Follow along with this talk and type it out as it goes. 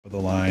the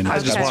line. I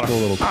just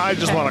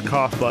want a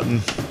cough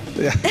button.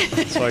 Yeah.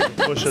 So I can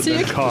push it So and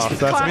you cough. can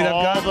That's cough.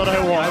 all that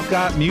I want. I've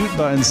got mute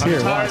buttons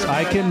here. Watch.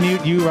 I can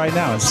mute you right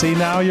now. See,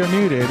 now you're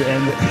muted.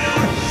 And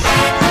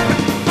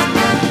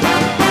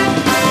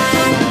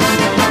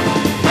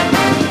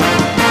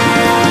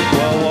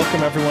well,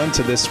 welcome everyone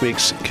to this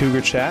week's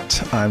Cougar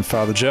Chat. I'm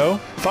Father Joe.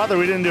 Father,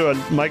 we didn't do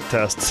a mic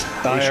test.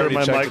 I already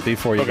checked it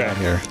before you got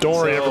here. Don't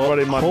worry, So,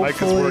 everybody. My mic is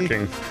hopefully-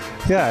 working.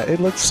 Yeah, it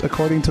looks,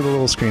 according to the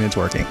little screen, it's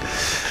working.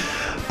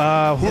 Who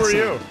are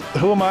you?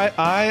 Who am I?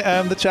 I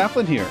am the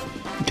chaplain here,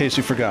 in case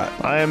you forgot.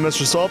 I am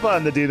Mr. Solpa.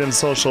 I'm the Dean of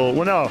Social...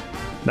 Well, no.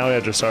 Now we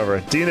have to start over.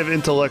 Dean of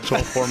Intellectual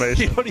You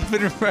Formation. don't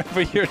even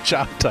remember your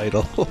job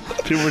title.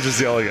 People were just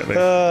yelling at me.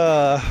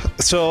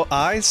 So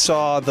I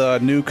saw the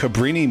new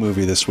Cabrini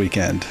movie this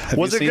weekend. Have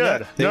Was you it seen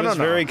good? That? It was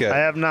very good. I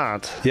have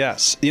not.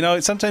 Yes. You know,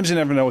 sometimes you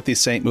never know with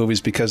these saint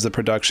movies because the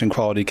production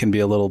quality can be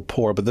a little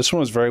poor, but this one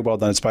was very well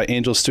done. It's by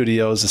Angel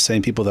Studios, the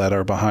same people that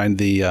are behind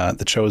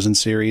the Chosen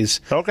series.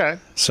 Okay.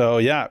 So,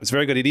 yeah, it was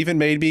very good. It even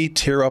made me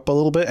tear up a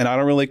little bit, and I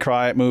don't really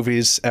cry at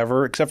movies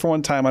ever, except for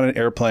one time on an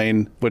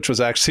airplane, which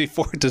was actually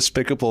for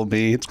Despicable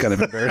Me. It's kind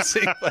of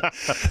embarrassing. But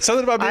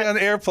something about being on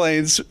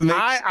airplanes makes...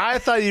 I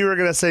thought you were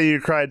going to say you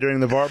cried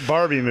during the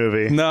Barbie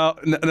movie. No,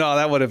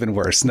 that would have been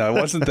worse. No, it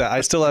wasn't that.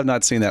 I still have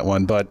not seen that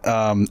one. But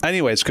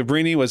anyways,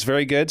 Cabrini was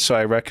very good, so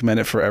I recommend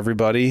it for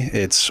everybody.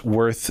 It's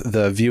worth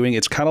the viewing.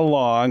 It's kind of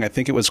long. I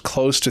think it was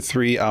close to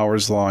 3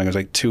 hours long. It was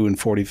like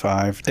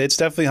 2:45. It's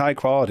definitely high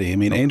quality. I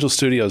mean, Angel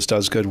Studios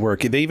does good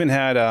work. They even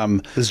had...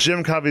 Is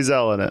Jim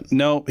Caviezel in it?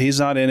 No,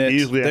 he's not in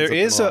it. There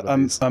is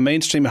a a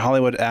mainstream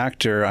Hollywood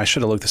actor. I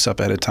should have looked this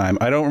up ahead of time.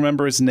 I don't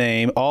remember his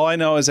name. All I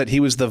know is that he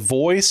was the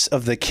voice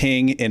of the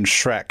king in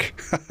Shrek.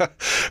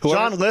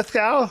 John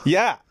Lithgow?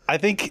 Yeah. I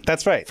think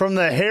that's right. From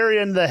the Harry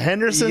and the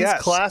Hendersons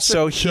classic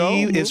So show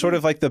he movie? is sort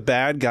of like the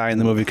bad guy in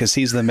the movie because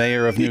he's the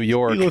mayor of New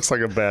York. He looks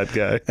like a bad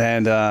guy.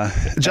 And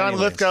John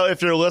anyways. Lithgow,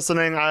 if you're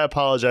listening, I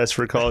apologize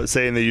for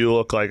saying that you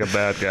look like a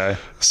bad guy.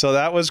 So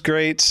that was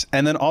great.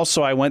 And then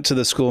also I went to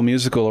the school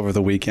musical over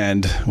the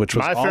weekend, which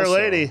was My Fair also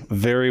Lady.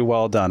 very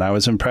well done. I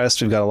was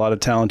impressed. We've got a lot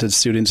of talented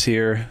students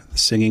here. The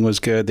singing was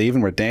good. They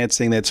even were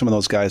dancing. They had some of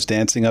those guys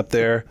dancing up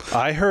there.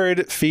 I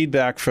heard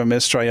feedback from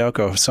Miss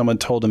Strayoko. Someone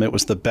told him it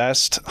was the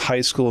best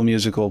high school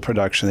musical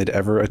production they'd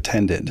ever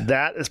attended.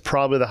 That is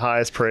probably the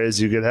highest praise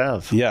you could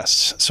have.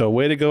 Yes. So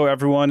way to go,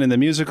 everyone in the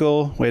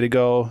musical. Way to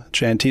go,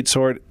 Jan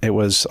Teetsort. It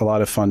was a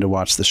lot of fun to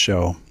watch the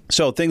show.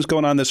 So things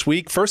going on this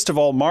week. First of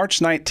all, March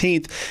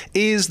 19th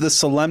is the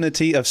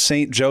Solemnity of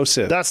St.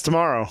 Joseph. That's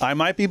tomorrow. I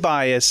might be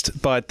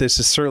biased, but this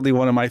is certainly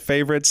one of my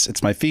favorites.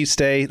 It's my feast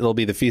day. It'll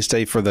be the feast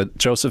day for the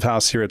Joseph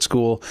House here at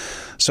school.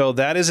 So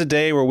that is a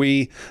day where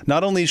we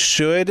not only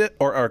should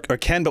or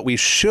can, but we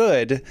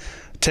should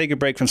take a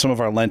break from some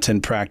of our Lenten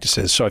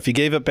practices. So if you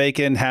gave up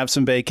bacon, have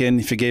some bacon.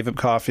 If you gave up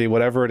coffee,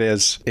 whatever it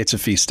is, it's a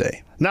feast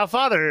day. Now,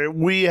 Father,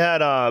 we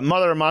had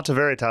Mother Amata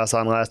Veritas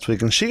on last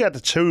week, and she got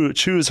to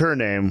choose her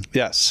name.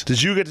 Yes.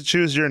 Did you get to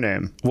choose your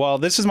name? Well,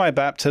 this is my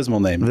baptismal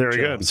name. Very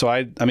Joe. good. So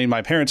I mean,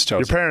 my parents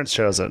chose Your parents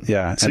chose it.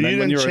 Yeah. So And you then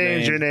when didn't you're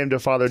change your name to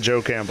Father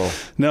Joe Campbell.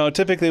 No,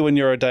 typically when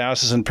you're a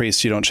diocesan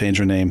priest, you don't change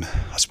your name.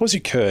 I suppose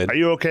you could. Are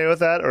you okay with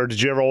that, or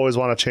did you ever always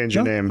want to change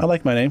your name? I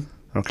like my name.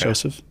 Okay.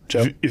 Joseph.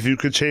 Joe. If you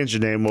could change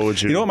your name, what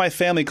would you? You know what my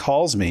family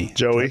calls me?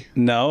 Joey?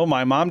 No,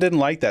 my mom didn't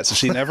like that, so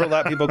she never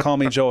let people call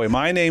me Joey.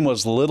 My name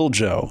was Little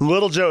Joe.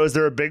 Little Joe. Is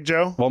there a Big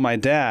Joe? Well, my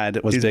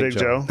dad was He's Big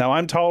Joe. Now,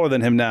 I'm taller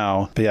than him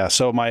now. But yeah,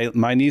 so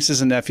my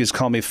nieces and nephews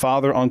call me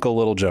Father, Uncle,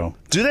 Little Joe.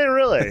 Do they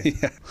really?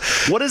 Yeah.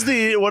 What is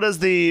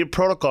the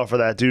protocol for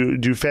that?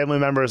 Do family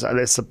members, are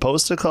they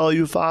supposed to call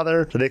you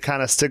Father? Do they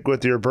kind of stick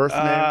with your birth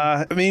name?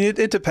 I mean,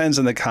 it depends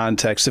on the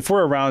context. If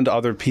we're around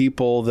other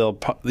people, they'll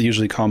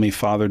usually call me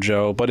Father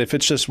Joe. But if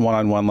it's just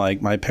one-on-one,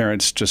 like my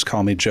parents just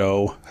call me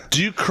Joe.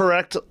 Do you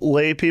correct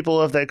lay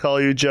people if they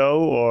call you Joe,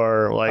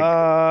 or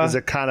like is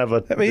it kind of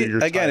a? I mean, your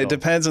again, title? it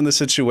depends on the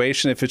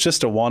situation. If it's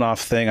just a one-off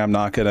thing, I'm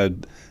not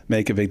going to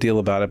make a big deal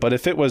about it. But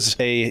if it was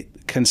a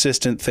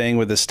consistent thing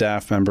with a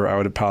staff member, I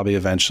would probably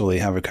eventually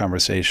have a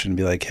conversation and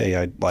be like, hey,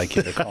 I'd like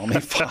you to call me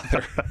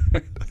Father.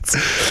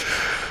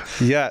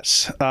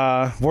 Yes.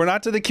 We're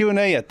not to the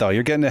Q&A yet, though.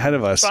 You're getting ahead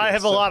of us. I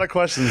have a lot of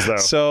questions, though.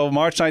 So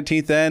March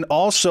 19th then.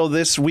 Also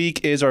this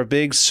week is our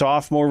big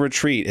sophomore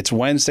retreat. It's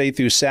Wednesday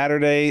through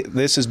Saturday.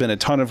 This has been a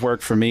ton of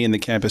work for me and the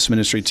campus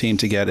ministry team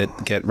to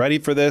get ready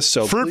for this.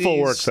 So Fruitful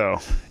work, though.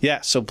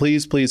 Yeah. So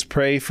please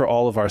pray for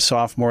all of our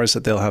sophomores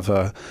that they'll have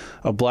a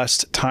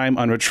blessed time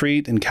on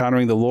retreat,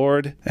 encountering the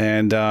Lord.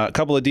 And a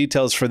couple of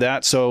details for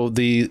that. So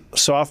the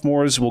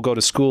sophomores will go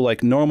to school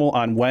like normal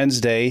on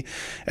Wednesday.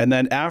 And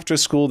then after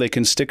school, they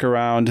can stick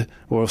around.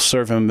 We'll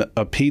serve them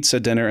a pizza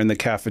dinner in the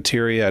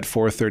cafeteria at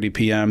 4:30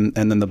 p.m.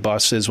 And then the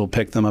buses will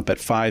pick them up at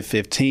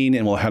 5:15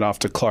 and we'll head off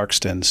to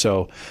Clarkston.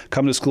 So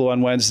come to school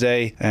on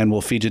Wednesday and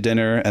we'll feed you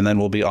dinner and then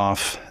we'll be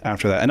off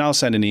after that. And I'll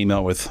send an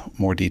email with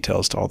more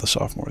details to all the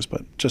sophomores,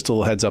 but just a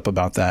little heads up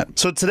about that.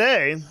 So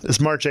today is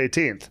March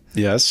 18th.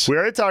 Yes. We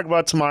already talked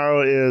about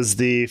tomorrow is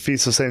the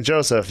Feast of St.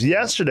 Joseph.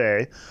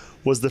 Yesterday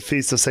was the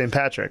Feast of St.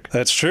 Patrick.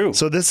 That's true.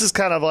 So this is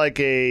kind of like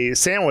a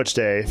sandwich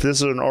day. If this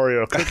is an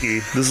Oreo cookie,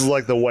 this is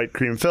like the white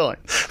cream filling.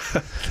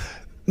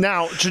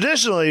 Now,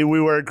 traditionally,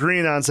 we wear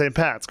green on St.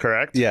 Pat's,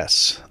 correct?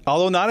 Yes.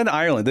 Although not in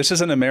Ireland. This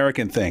is an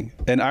American thing.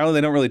 In Ireland,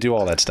 they don't really do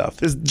all that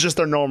stuff. It's just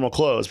their normal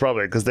clothes,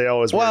 probably, because they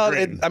always wear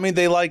green. I mean,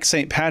 they like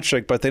St.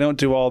 Patrick, but they don't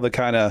do all the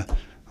kind of,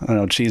 I don't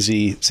know,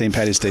 cheesy St.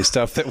 Patty's Day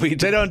stuff that we do.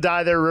 They don't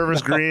dye their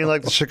rivers green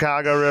like the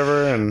Chicago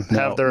River and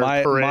have their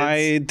parades.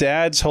 My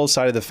dad's whole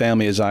side of the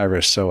family is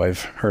Irish, so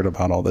I've heard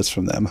about all this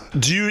from them.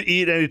 Do you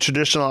eat any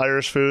traditional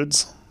Irish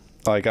foods?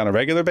 Like on a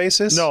regular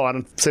basis? No,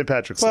 on St.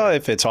 Patrick's Day. Well,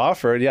 if it's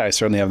offered, yeah, I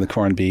certainly have the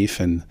corned beef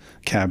and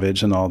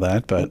cabbage and all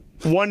that, but...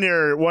 One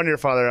year,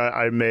 Father,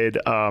 I made,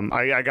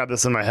 I got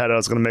this in my head. I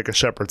was going to make a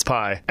shepherd's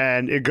pie.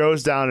 And it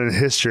goes down in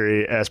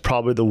history as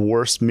probably the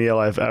worst meal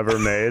I've ever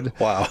made.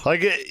 Wow.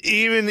 Like,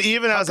 even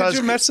as I was...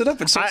 you mess it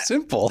up? It's so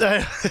simple.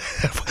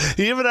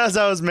 Even as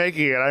I was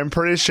making it, I'm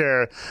pretty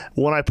sure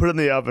when I put it in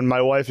the oven,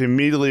 my wife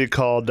immediately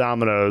called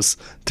Domino's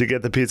to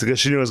get the pizza because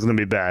she knew it was going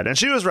to be bad. And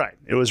she was right.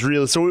 It was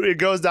really... So it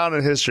goes down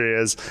in history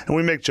as, and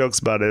we make jokes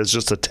about it, it's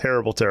just a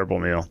terrible, terrible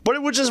meal. But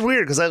it was just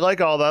weird because I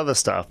like all the other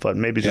stuff, but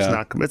maybe just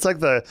not... It's like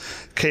the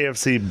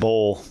KFC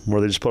bowl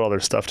where they just put all their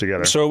stuff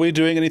together. So are we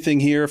doing anything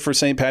here for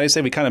St. Patty's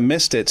Day? We kind of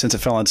missed it since it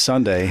fell on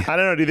Sunday. I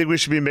don't know. Do you think we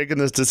should be making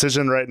this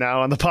decision right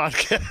now on the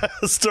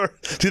podcast? Or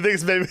do you think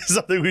it's maybe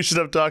something we should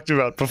have talked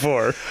about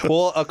before?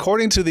 Well,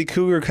 according to the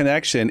Cougar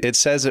Connection, it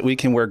says that we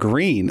can wear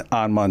green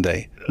on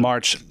Monday,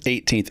 March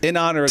 18th, in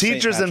honor of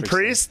teachers and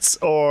priests,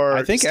 or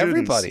I think students?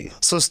 Everybody.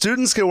 So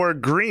students can wear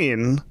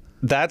green.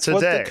 That's today.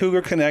 What the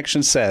Cougar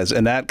Connection says,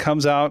 and that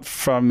comes out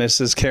from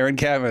Mrs. Karen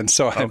Gavin,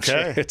 so I'm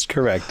sure it's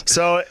correct.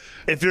 So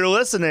if you're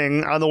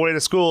listening on the way to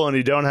school and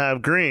you don't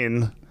have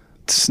green,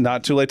 it's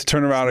not too late to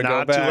turn around and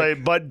go back. Not too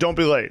late, but don't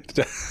be late.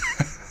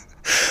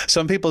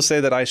 Some people say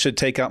that I should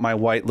take out my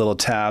white little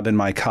tab in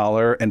my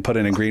collar and put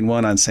in a green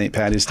one on St.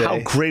 Patty's Day. How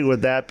great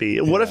would that be?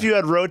 Yeah. What if you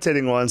had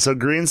rotating ones? So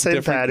green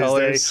St. Patty's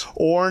Day,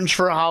 orange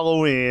for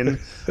Halloween,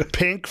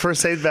 pink for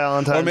St.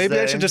 Valentine's Day. Or maybe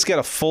I should just get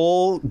a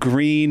full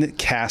green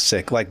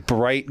cassock, like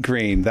bright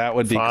green. That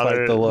would be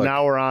quite the look.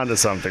 Now we're on to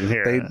something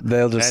here.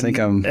 They'll just think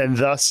I'm... And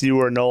thus you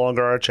are no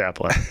longer our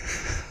chaplain.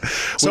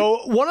 So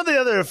one of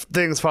the other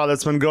things, Father,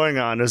 that's been going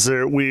on is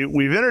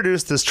we've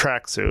introduced this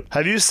tracksuit.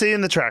 Have you seen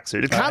the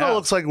tracksuit? It kind of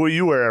looks like what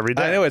you wear every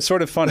day. I know, it's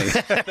sort of funny.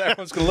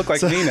 Everyone's going to look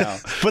like me now.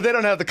 But they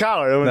don't have the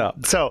collar. No.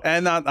 So,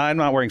 and I'm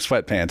not wearing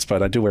sweatpants,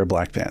 but I do wear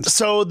black pants.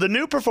 So the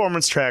new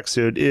performance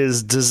tracksuit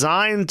is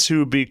designed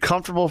to be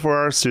comfortable for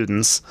our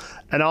students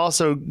and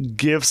also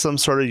give some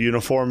sort of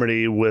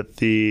uniformity with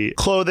the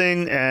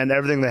clothing and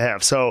everything they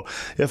have. So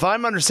if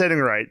I'm understanding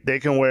right,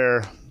 they can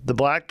wear the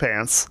black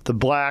pants, the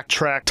black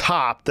track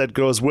top that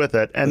goes with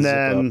it, and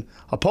then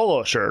a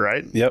polo shirt,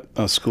 right? Yep,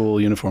 a school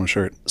uniform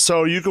shirt.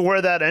 So you can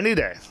wear that any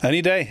day.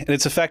 Any day, and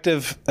it's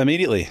effective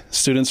immediately.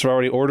 Students are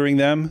already ordering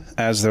them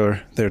as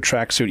their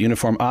tracksuit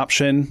uniform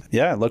option.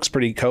 Yeah, it looks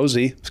pretty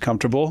cozy. It's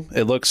comfortable.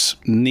 It looks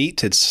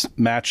neat. It's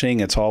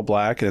matching. It's all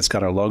black, and it's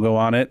got our logo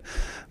on it.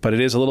 But it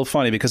is a little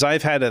funny because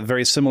I've had a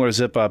very similar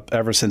zip up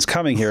ever since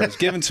coming here. It was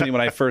given to me when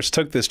I first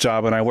took this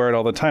job, and I wear it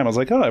all the time. I was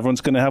like, oh,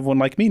 everyone's going to have one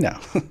like me now.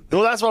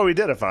 Well, that's why we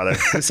did it, Father.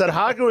 We said,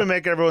 how can we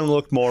make everyone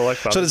look more like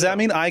Father? So does that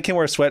mean I can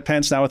wear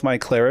sweatpants now with my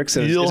clerics?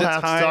 You'll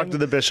have to talk to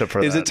the bishop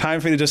for that. Is it time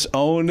for you to just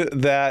own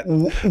that?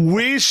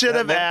 We should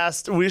have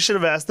asked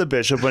the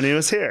bishop when he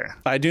was here.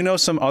 I do know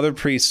some other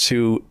priests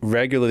who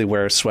regularly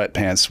wear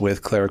sweatpants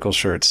with clerical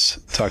shirts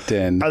tucked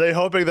in. Are they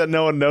hoping that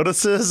no one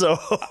notices? Or?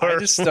 I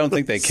just don't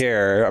think they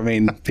care. I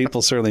mean,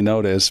 people certainly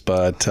notice,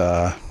 but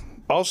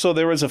also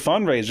there was a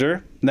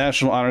fundraiser.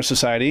 National Honor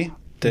Society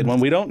did one.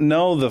 We don't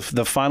know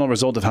the final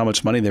result of how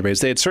much money they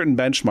raised. They had certain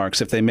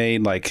benchmarks. If they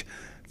made like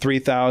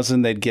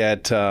 3,000, they'd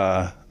get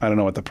I don't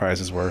know what the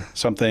prizes were.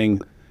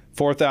 Something.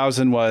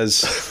 4,000 was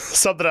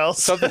something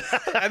else.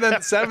 And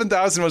then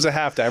 7,000 was a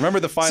half day. I remember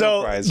the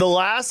final prize. The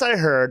last I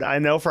heard, I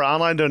know for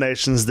online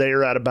donations, they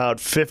are at about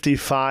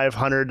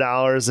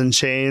 $5,500 and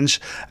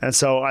change. And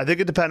so I think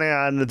it depending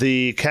on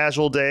the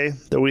casual day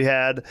that we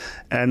had.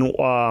 And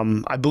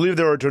I believe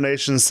there were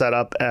donations set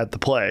up at the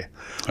play.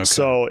 Okay.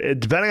 So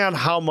depending on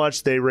how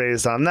much they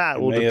raised on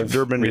that will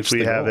determine if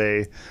we have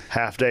a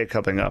half day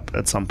coming up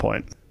at some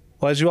point.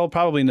 Well, as you all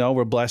probably know,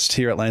 we're blessed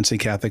here at Lansing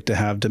Catholic to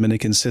have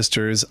Dominican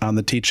sisters on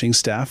the teaching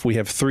staff. We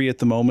have 3 at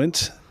the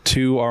moment.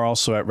 2 are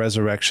also at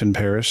Resurrection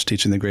Parish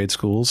teaching the grade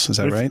schools. Is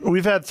that right?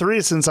 We've had 3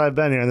 since I've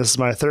been here. This is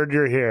my 3rd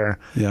year here.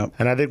 Yep.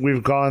 And I think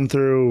we've gone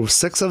through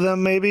 6 of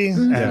them maybe.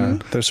 Mm-hmm. Yeah.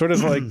 They're sort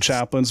of like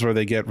chaplains where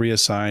they get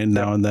reassigned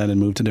now and then and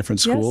move to different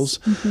schools.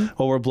 Yes. Mm-hmm.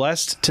 Well, we're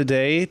blessed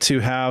today to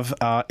have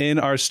in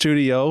our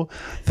studio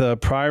the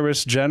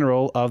Prioress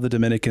General of the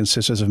Dominican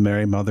Sisters of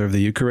Mary, Mother of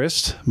the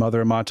Eucharist,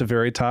 Mother Amata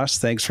Veritas.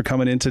 Thanks for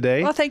coming in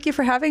today. Well, thank you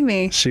for having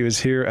me. She was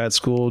here at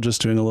school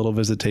just doing a little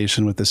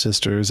visitation with the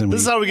sisters. And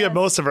this is how we get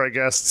most of our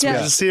guests guests. Yeah.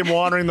 We just see them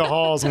wandering the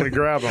halls and we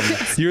grab them.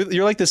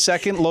 You're like the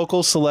second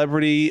local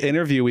celebrity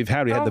interview we've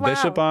had. We had the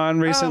bishop on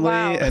recently,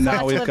 and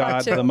now we've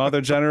got the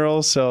Mother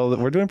General. So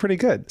we're doing pretty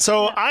good.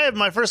 So I have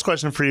my first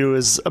question for you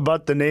is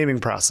about the naming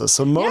process.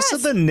 So most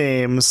of the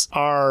names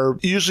are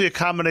usually a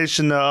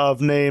combination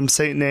of names,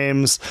 saint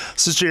names.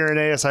 Sister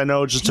Irenaeus, I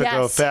know, just took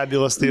a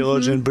fabulous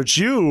theologian, but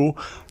you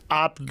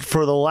opt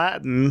for the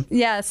Latin,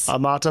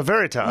 Amata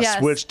Veritas,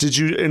 which did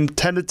you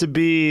intend it to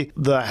be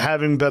the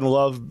having been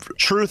loved,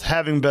 truth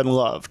having been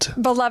loved?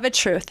 Beloved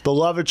truth.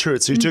 Beloved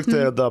truth. So you took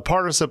the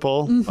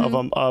participle of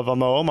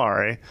amo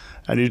amare,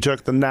 and you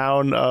took the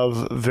noun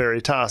of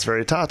veritas,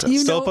 veritatis.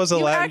 You Philippa's a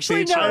Latin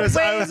teacher. Know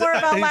way more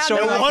about Latin.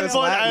 At one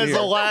point, I was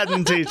a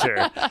Latin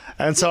teacher,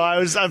 and so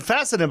I'm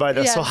fascinated by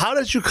this. So how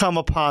did you come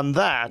upon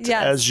that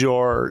as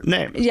your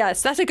name?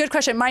 Yes, that's a good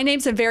question. My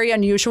name's very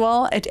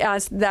unusual,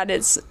 as that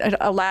is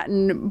a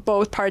Latin,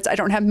 both parts. I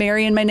don't have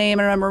Mary in my name,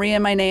 I don't have Maria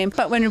in my name.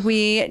 But when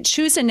we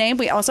choose a name,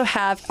 we also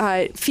have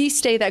a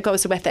feast day that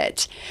goes with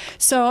it.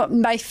 So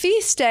my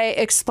feast day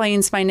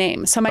explains my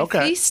name. So my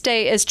feast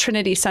day is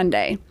Trinity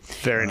Sunday.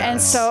 Very nice.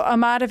 And so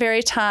Amata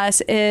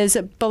Veritas is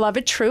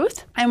beloved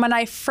truth. And when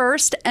I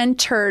first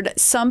entered,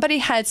 somebody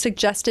had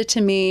suggested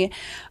to me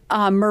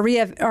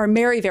Maria or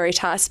Mary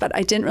Veritas, but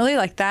I didn't really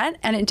like that,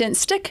 and it didn't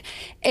stick.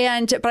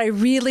 But I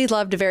really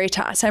loved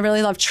Veritas. I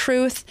really loved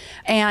truth,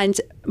 and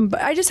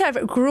I just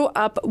grew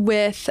up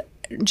with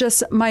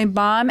just my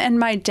mom and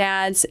my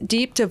dad's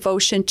deep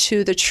devotion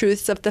to the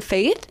truths of the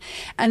faith,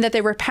 and that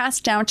they were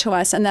passed down to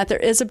us, and that there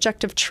is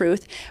objective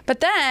truth. But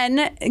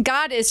then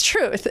God is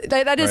truth.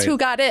 That is who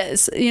God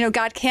is. You know,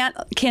 God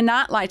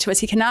cannot lie to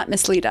us. He cannot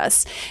mislead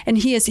us, and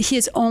He is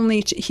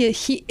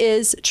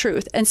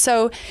truth. And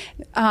so,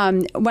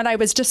 when I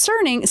was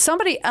discerning,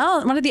 somebody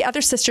else, one of the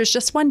other sisters,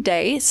 just one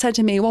day said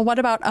to me, "Well, what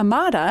about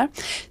Amata?"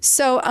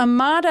 So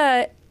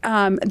Amata.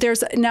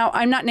 There's now,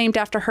 I'm not named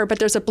after her, but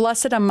there's a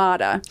Blessed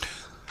Amata.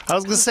 I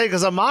was going to say,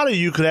 because Amata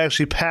you could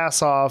actually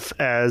pass off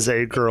as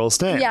a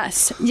girl's name.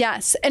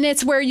 Yes. And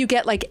it's where you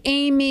get like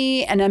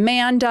Amy and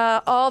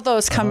Amanda, all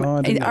those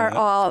are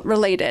all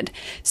related.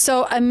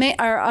 So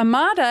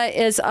Amata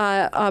is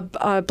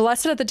a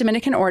blessed of the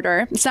Dominican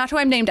order. It's not who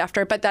I'm named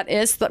after, but that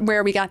is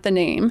where we got the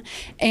name.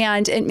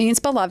 And it means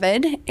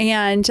beloved.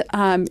 And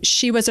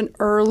she was an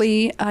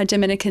early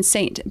Dominican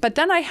saint. But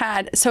then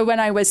when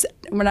I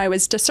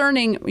was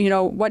discerning,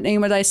 what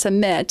name would I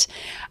submit,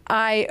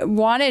 I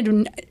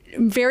wanted...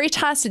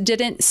 Veritas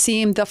didn't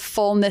seem the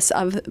fullness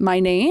of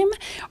my name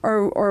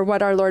or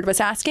what our Lord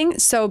was asking.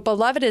 So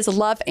beloved is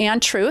love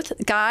and truth.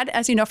 God,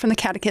 as you know from the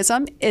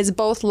catechism, is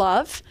both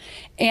love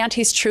and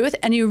He's truth.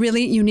 And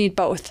you need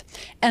both.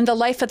 And the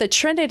life of the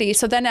Trinity.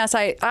 So then as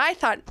I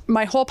thought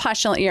my whole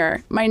postulant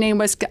year, my name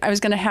was, I was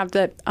going to have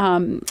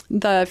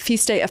the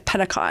feast day of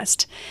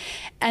Pentecost.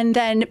 And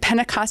then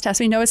Pentecost,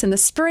 as we know, is in the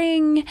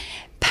spring.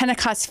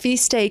 Pentecost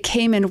feast day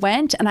came and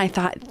went, and I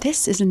thought,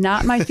 this is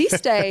not my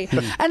feast day.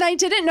 And I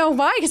didn't know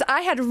why, because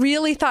I had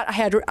really thought,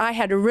 I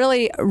had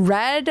really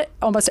read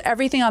almost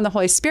everything on the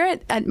Holy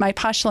Spirit at my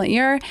postulant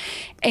year.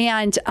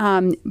 And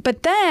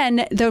but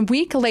then the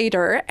week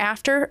later,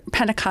 after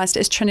Pentecost,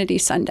 is Trinity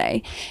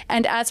Sunday.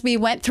 And as we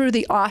went through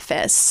the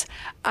office,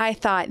 I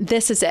thought,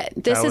 this is it.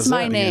 This is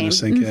my name.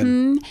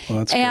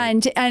 Well, that's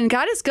and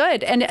God is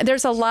good. And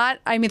there's a lot,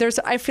 I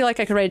feel like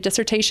I could write a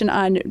dissertation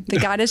on the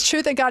God is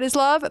truth and God is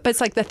love, but it's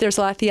like that there's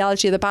a lot of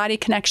theology of the body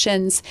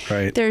connections.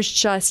 Right. There's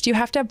just, you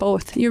have to have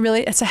both.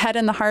 It's the head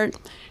and the heart.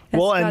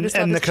 Well, and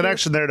the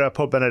connection there to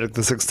Pope Benedict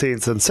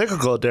XVI's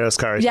encyclical Deus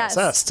Caritas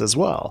Est as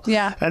well.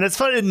 Yeah. And it's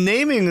funny,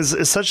 naming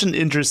is such an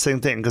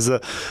interesting thing, because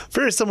a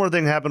very similar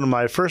thing happened when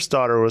my first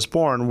daughter was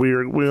born.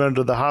 We went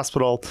to the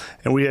hospital,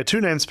 and we had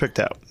two names picked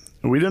out.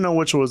 And we didn't know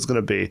which one was going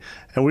to be.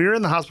 And we were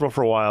in the hospital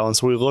for a while, and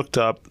so we looked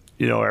up,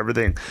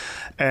 everything.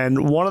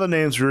 And one of the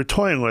names we were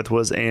toying with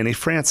was Annie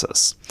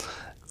Francis.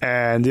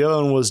 And the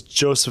other one was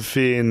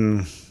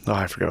Josephine. Oh,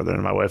 I forgot what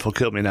my wife will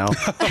kill me now.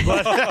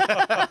 But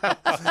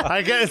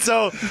I get it.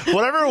 So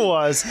whatever it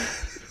was,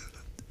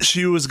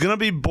 she was going to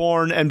be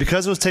born. And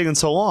because it was taking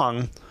so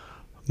long,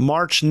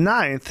 March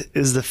 9th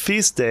is the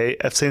feast day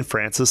of St.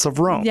 Francis of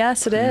Rome.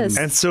 Yes, it is.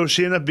 And so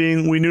she ended up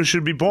we knew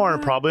she'd be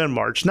born probably on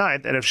March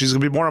 9th. And if she's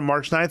going to be born on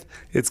March 9th,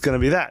 it's going to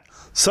be that.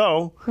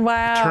 So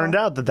it turned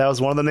out that was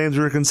one of the names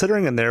we were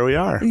considering, and there we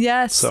are.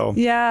 Yes. So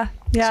yeah.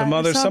 So,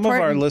 Mother, some of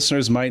our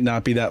listeners might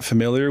not be that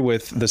familiar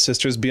with the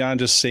sisters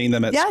beyond just seeing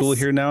them at school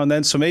here now and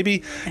then. So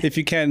maybe if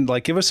you can,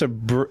 give us a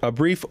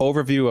brief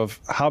overview of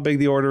how big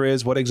the order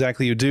is, what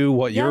exactly you do,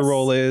 what your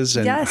role is,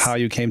 and how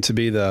you came to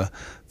be the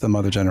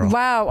Mother General.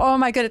 Wow. Oh,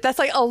 my goodness. That's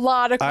like a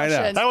lot of questions.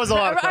 I know. That was a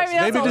lot of questions.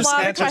 Maybe just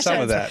answer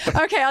some of that.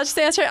 Okay, I'll just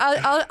answer.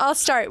 I'll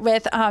start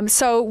with,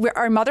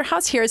 our mother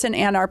house here is in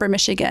Ann Arbor,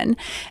 Michigan.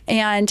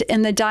 And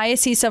in the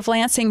Diocese of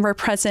Lansing, we're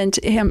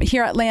present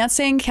here at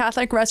Lansing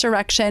Catholic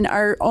Resurrection,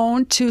 our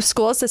own two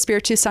schools, the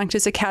Spiritus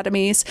Sanctus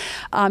Academies,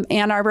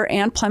 Ann Arbor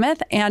and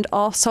Plymouth, and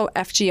also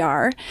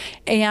FGR.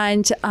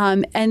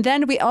 And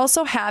then we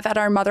also have at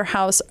our mother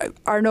house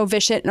our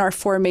novitiate and our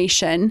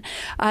formation.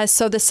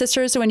 So the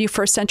sisters, when you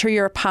first enter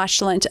your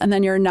postulant, and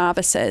then your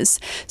novices.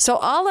 So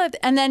all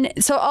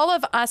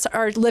of us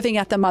are living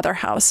at the Mother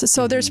House.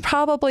 So there's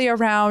probably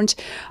around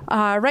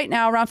right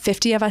now around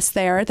 50 of us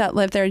there that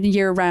live there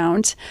year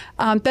round.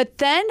 But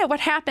then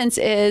what happens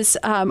is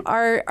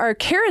our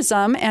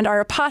charism and our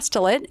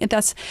apostolate.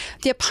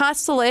 The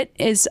apostolate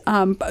is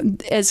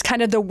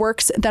kind of the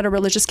works that a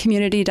religious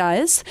community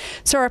does.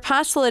 So our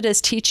apostolate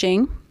is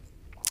teaching.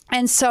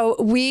 And so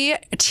we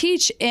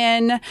teach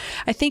I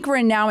think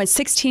we're now in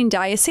 16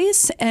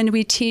 dioceses, and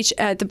we teach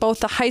at both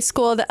the high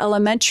school, the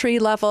elementary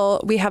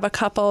level. We have a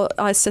couple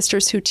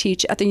sisters who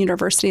teach at the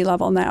university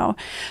level now.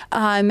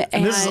 And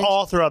this is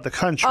all throughout the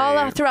country.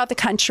 All throughout the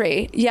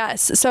country,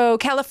 yes. So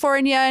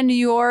California, New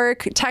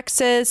York,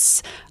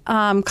 Texas,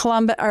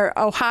 Columbus, or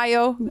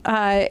Ohio,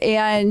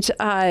 and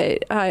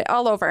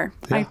all over.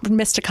 Yeah. I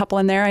missed a couple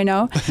in there, I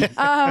know.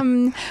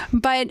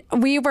 But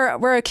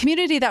we're a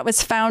community that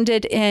was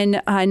founded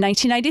in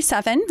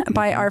 1997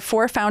 by our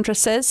four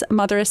foundresses,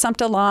 Mother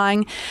Amata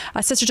Long,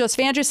 Sister Joseph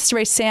Andrews, Sister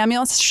Ray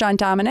Samuel, Sister John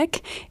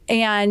Dominic.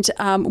 And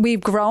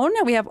we've grown.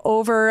 We have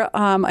over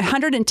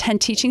 110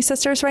 teaching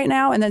sisters right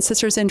now, and then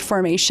sisters in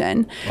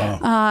formation.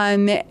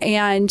 Wow.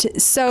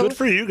 And so good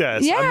for you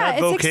guys. Yeah, on that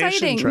it's vocation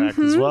exciting. Track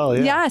as well.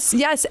 Yeah.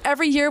 Yes.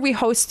 Every year we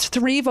host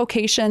 3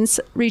 vocations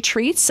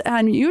retreats,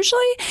 and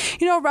usually,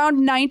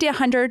 around 90 to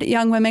 100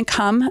 young women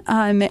come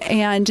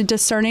and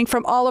discerning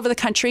from all over the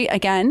country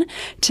again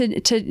to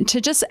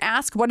just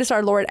ask, what is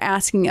our Lord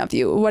asking of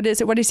you? What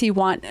does He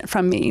want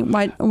from me?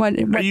 What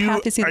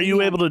path is He? Are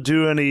you able to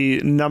do any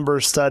number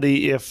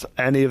study if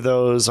any of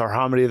those, or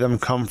how many of them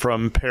come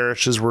from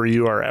parishes where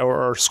you are,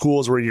 or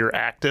schools where you're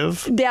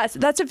active? Yes,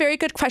 that's a very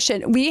good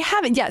question. We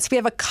have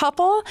a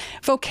couple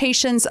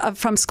vocations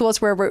from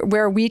schools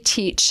where we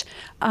teach.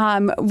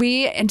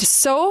 We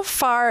so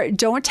far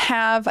don't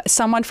have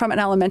someone from an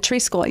elementary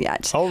school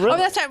yet. Oh, really? Oh,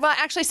 that's right. Well,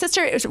 actually,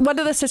 one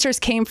of the sisters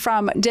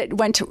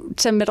went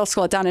to middle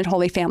school down in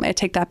Holy Family. I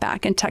take that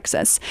back, in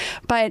Texas.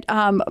 But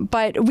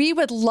we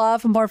would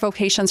love more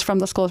vocations from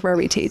the schools where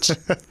we teach.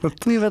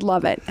 We would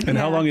love it. And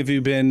how long have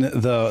you been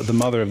the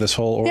mother of this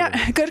whole order?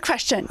 Yeah, good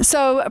question.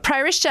 So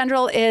Prioress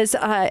General is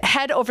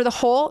head over the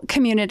whole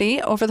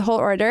community, over the whole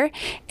order,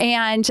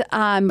 and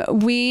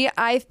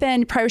I've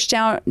been Prioress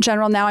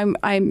General now.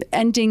 I'm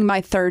ending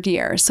my 3rd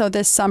year, so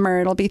this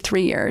summer it'll be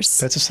 3 years.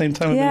 That's the same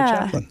time I've been a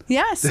chaplain.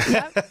 Yes.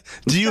 Yep.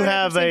 Do you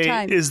have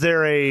is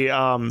there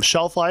a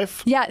shelf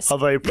life? Yes.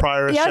 Of a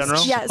Prioress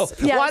General? Yes.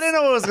 Well, I didn't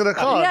know what it was going to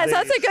call. Yes,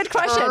 that's a good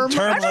question.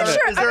 I'm not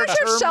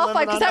sure shelf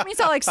life, because that means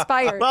I'll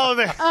expire. Well,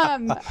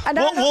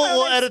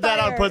 we'll edit that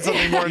out and put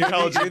something more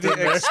intelligent.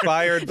 The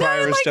expired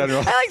Prioress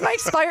General. I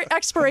like my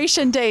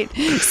expiration date.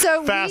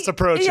 So fast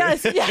approaching.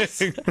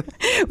 Yes.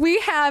 We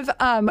have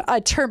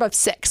a term of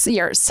 6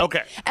 years.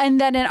 Okay. And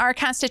then in our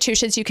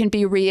constitutions, you can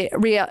be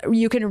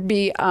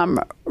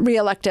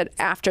reelected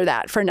after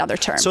that for another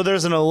term. So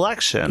there's an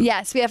election.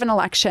 Yes, we have an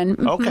election.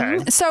 Okay.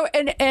 So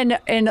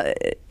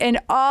in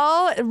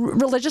all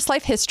religious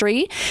life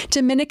history,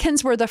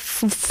 Dominicans were the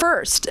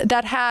first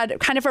that had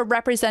kind of a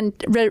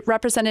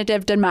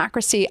representative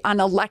democracy on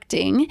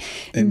electing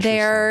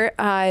their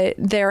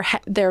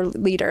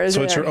leaders.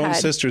 So it's your own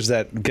sisters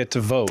that get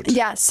to vote.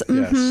 Yes.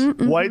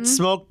 White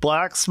smoke,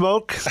 black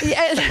smoke.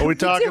 Yeah. Are we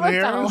talking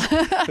here?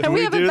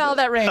 We have a bell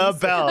that rings. A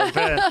bell.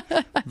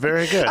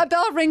 Very good. A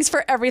bell rings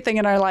for everything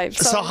in our life.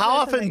 So how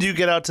often do you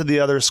get out to the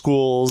other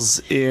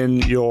schools in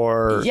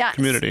your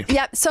community?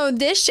 Yeah. So I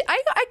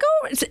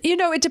go,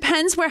 it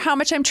depends how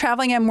much I'm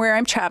traveling and where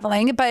I'm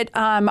traveling, but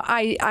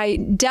I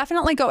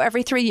definitely go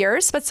every 3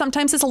 years, but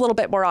sometimes it's a little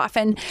bit more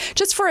often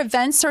just for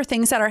events or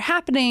things that are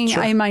happening.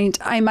 Sure. I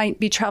might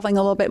be traveling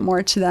a little bit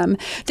more to them.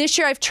 This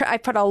year I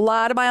put a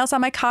lot of miles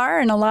on my car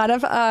and a lot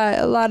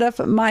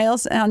of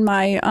miles on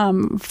my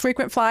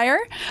frequent flyer.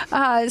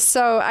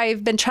 So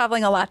I've been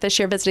traveling a lot this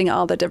year, visiting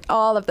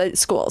all of the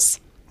schools.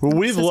 Well,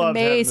 we've loved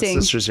having the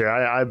sisters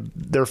here.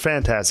 They're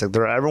fantastic.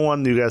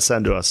 Everyone you guys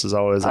send to us is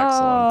always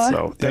excellent.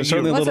 So thank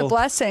you. What's a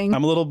blessing.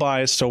 I'm a little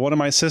biased. So one of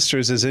my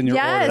sisters is in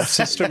your order.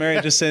 Sister Mary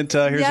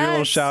Jacinta, here's your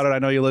little shout out. I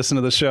know you listen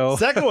to the show.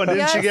 Second one,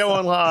 didn't you get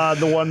one?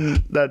 The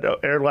one that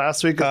aired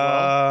last week as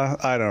well?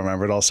 I don't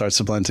remember. It all starts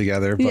to blend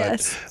together.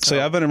 But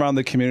so I've been around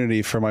the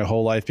community for my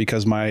whole life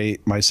because my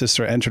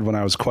sister entered when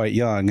I was quite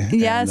young.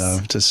 Yes.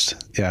 And,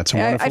 it's a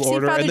wonderful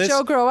order. I've seen Father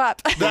Joe grow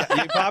up.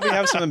 You probably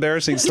have some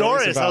embarrassing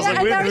stories. I was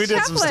like, we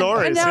did some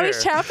stories. And now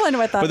he's chaplain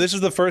with us. But this is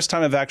the first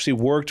time I've actually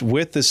worked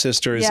with the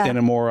sisters in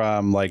a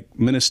more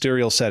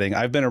ministerial setting.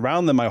 I've been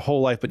around them my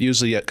whole life, but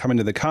usually coming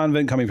to the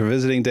convent, coming for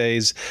visiting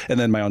days, and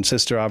then my own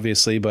sister,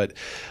 obviously. But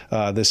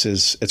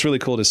it's really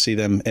cool to see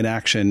them in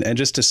action and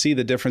just to see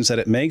the difference that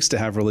it makes to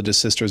have religious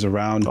sisters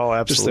around. Oh,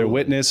 absolutely. Just their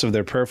witness of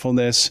their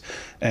prayerfulness,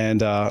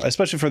 and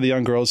especially for the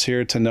young girls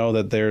here to know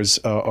that there's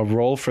a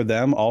role for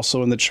them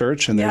also in the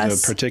church, and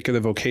there's a particular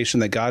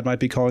vocation that God might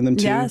be calling them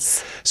to.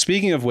 Yes.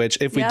 Speaking of which,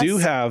 if we do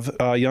have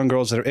young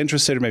girls that are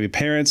interested, or maybe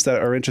parents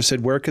that are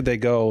interested, where could they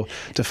go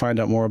to find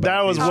out more about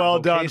That was well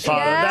done,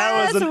 Father.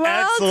 That was an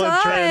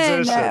excellent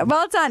transition.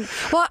 Well done.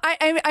 Well,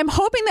 I'm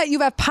hoping that you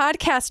have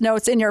podcast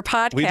notes in your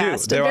podcast. We do.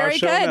 There Very are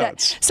show good.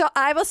 notes. So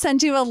I will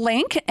send you a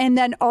link, and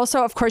then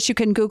also, of course, you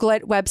can Google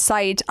it,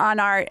 website on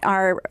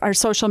our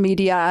social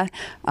media,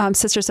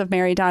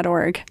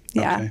 sistersofmary.org.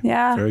 Yeah, Okay.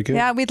 yeah, Very good.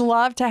 yeah. We'd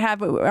love to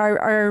have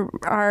our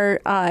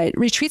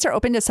retreats are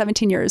open to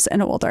 17 years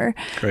and older.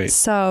 Great.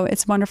 So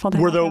it's wonderful to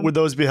have them. Would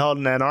those be held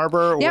in Ann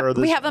Arbor? Yep,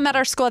 we have them at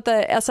our school at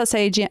the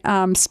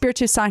SSA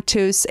Spiritus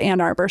Sanctus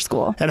Ann Arbor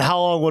School. And how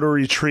long would a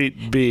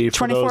retreat be for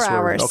 24 those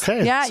hours.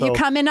 Okay. Yeah, so- you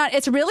come in on,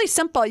 it's really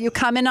simple. You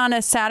come in on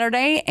a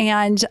Saturday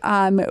and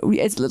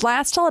it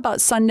lasts till about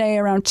Sunday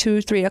around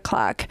 2-3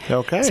 o'clock.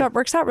 Okay. So it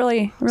works out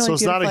really, really So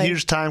it's not a beautifully.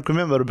 huge time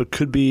commitment, but it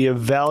could be a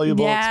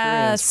valuable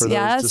experience for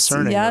those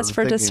discerning. Yes, or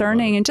for thinking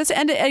discerning. about it.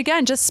 And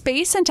again, just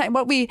space and time.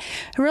 What we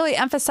really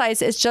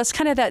emphasize is just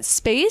kind of that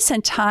space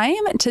and time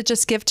to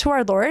just give to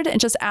our Lord and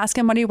just ask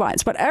him what he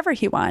wants, whatever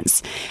he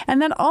wants.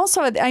 And then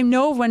also, I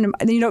know when,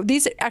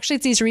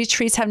 these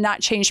retreats have not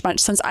changed much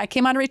since I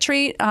came on a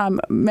retreat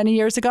many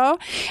years ago.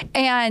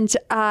 And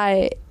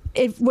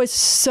it was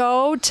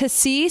so to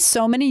see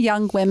so many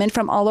young women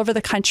from all over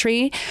the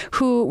country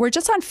who were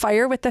just on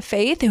fire with the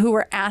faith, who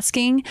were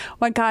asking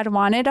what God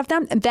wanted of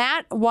them.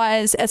 That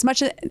was as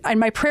much in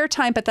my prayer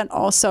time, but then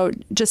also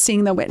just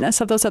seeing the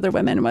witness of those other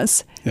women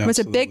was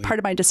a big part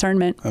of my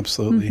discernment.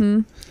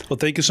 Absolutely. Well,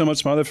 thank you so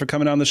much, Mother, for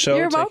coming on the show,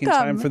 You're taking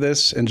welcome. time for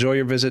this. Enjoy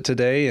your visit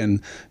today,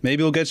 and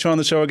maybe we'll get you on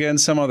the show again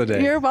some other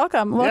day. You're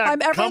welcome. Well, Yeah, if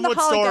I'm ever come in the with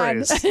hall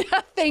stories. again.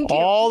 Thank you.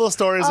 All the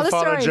stories All of the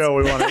Father stories. Joe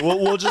we want to.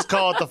 We'll just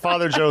call it the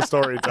Father Joe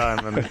story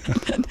time, and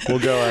we'll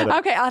go at it.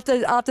 Okay, I'll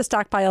have to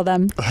stockpile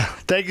them.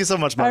 Thank you so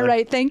much, Mother. All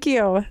right, thank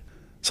you.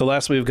 So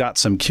lastly, we've got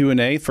some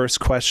Q&A. First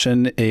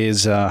question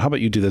is, how about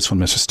you do this one,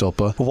 Mr.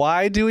 Stolpa?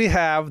 Why do we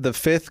have the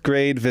 5th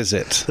grade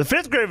visit? The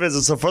 5th grade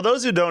visit. So for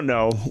those who don't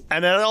know,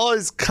 and it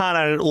always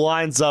kind of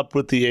lines up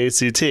with the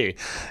ACT.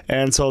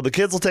 And so the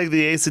kids will take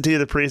the ACT,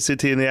 the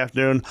pre-ACT in the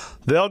afternoon.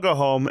 They'll go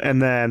home,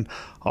 and then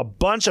a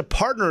bunch of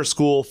partner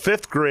school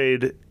 5th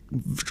grade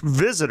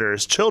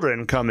visitors,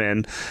 children, come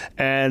in,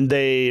 and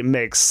they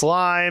make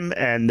slime,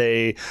 and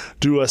they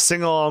do a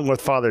sing-along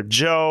with Father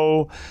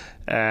Joe.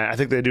 I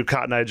think they do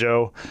Cotton Eye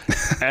Joe,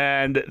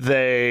 and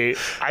I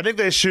think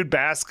they shoot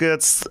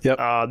baskets.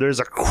 Yep.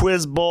 There's a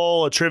quiz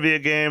bowl, a trivia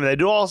game. They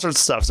do all sorts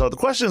of stuff. So the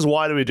question is,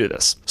 why do we do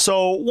this?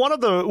 So one of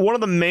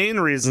the main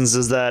reasons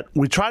is that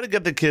we try to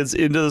get the kids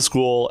into the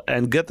school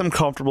and get them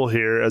comfortable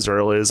here as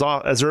early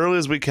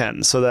as we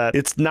can, so that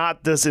it's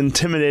not this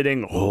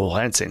intimidating,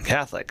 Lansing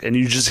Catholic, and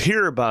you just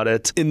hear about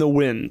it in the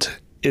wind.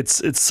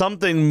 It's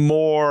something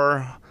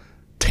more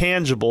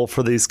tangible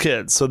for these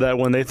kids, so that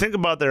when they think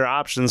about their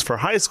options for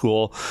high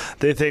school,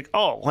 they think,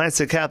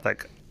 Lansing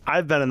Catholic,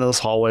 I've been in those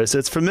hallways,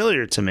 it's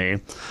familiar to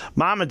me.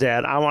 Mom and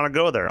Dad, I want to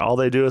go there. All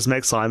they do is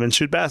make slime and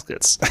shoot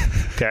baskets.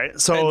 Okay,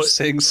 so And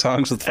sing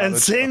songs with Father Joe.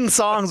 sing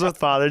songs with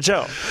Father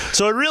Joe.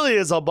 So it really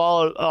is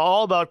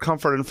all about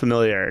comfort and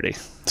familiarity.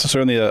 So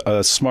certainly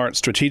a smart,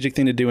 strategic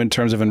thing to do in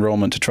terms of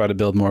enrollment to try to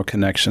build more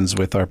connections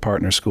with our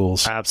partner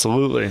schools.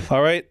 Absolutely.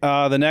 All right.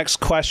 The next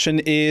question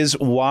is,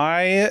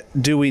 why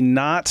do we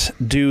not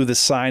do the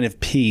sign of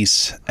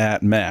peace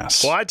at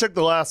Mass? Well, I took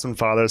the last one,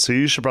 Father, so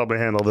you should probably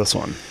handle this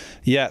one.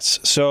 Yes.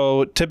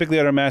 So typically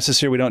at our Masses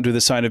here, we don't do the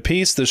sign of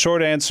peace. The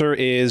short answer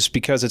is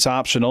because it's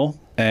optional,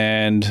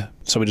 and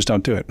so we just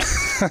don't do it.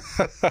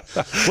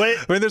 Wait.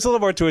 I mean, there's a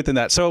little more to it than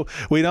that. So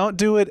we don't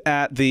do it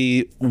at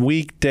the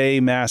weekday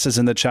Masses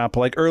in the chapel,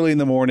 like early in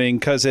the morning,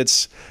 because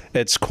it's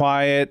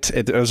quiet.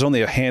 There's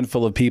only a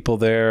handful of people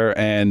there,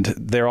 and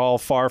they're all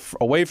far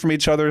away from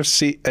each other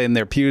in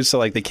their pews, so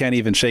like they can't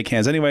even shake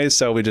hands anyway.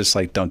 So we just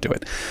don't do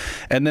it.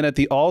 And then at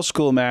the all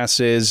school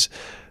Masses,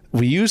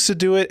 we used to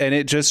do it, and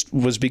it just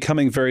was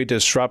becoming very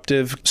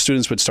disruptive.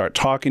 Students would start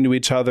talking to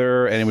each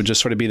other, and it would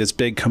just sort of be this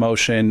big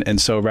commotion.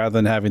 And so rather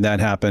than having that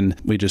happen,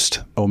 we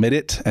just omit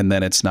it, and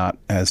then it's not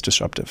as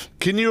disruptive.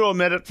 Can you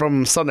omit it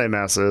from Sunday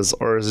Masses,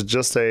 or is it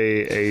just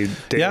a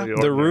daily Yeah,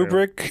 ordinary? the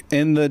rubric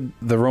in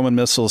the Roman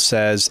Missal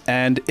says,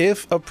 and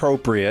if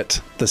appropriate,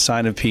 the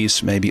sign of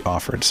peace may be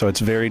offered. So it's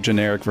very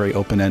generic, very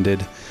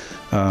open-ended.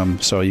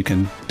 So you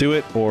can do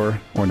it or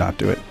not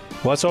do it.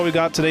 Well, that's all we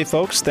got today,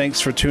 folks.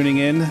 Thanks for tuning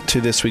in to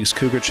this week's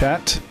Cougar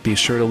Chat. Be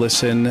sure to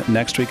listen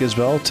next week as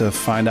well to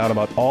find out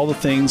about all the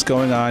things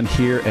going on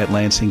here at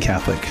Lansing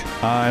Catholic.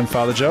 I'm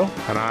Father Joe.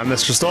 And I'm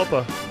Mr.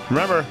 Stolpa.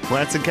 Remember,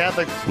 Lansing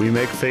Catholic, we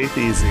make faith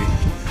easy.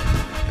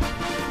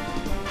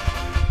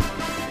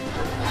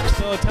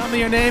 So tell me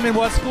your name and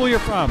what school you're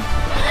from.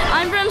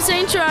 I'm from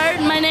St.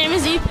 Gerard. My name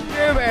is Ethan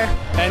Gerber.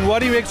 And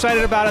what are you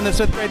excited about on this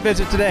 5th grade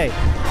visit today?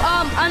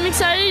 I'm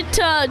excited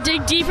to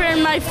dig deeper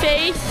in my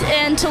faith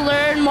and to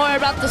learn more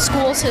about the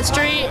school's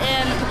history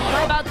and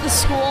about the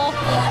school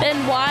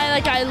and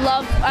why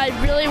I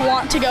really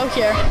want to go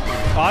here.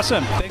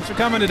 Awesome. Thanks for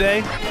coming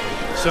today.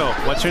 So,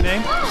 what's your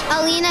name?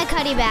 Alina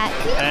Cuddyback,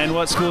 And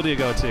what school do you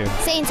go to?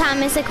 St.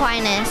 Thomas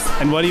Aquinas,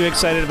 And what are you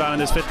excited about on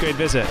this 5th grade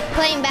visit?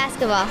 playing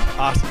basketball.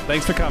 Awesome.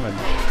 Thanks for coming.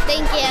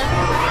 Thank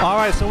you. All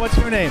right, so what's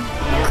your name?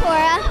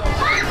 Cora,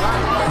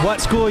 What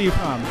school are you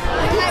from?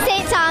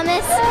 St.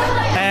 Thomas,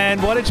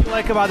 And what did you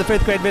like about the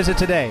 5th grade visit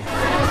today?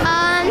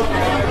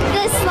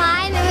 the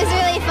slime, it was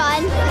really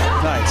fun.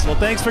 Nice. Well,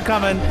 thanks for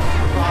coming.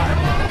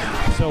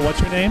 So, what's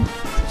your name?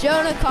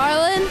 Jonah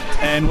Carlin,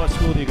 And what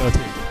school do you go to?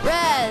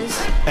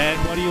 Rez, And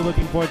what are you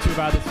looking forward to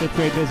about this 5th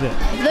grade visit?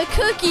 the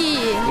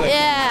cookie.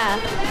 Yeah.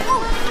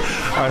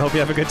 All right, hope you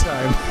have a good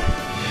time.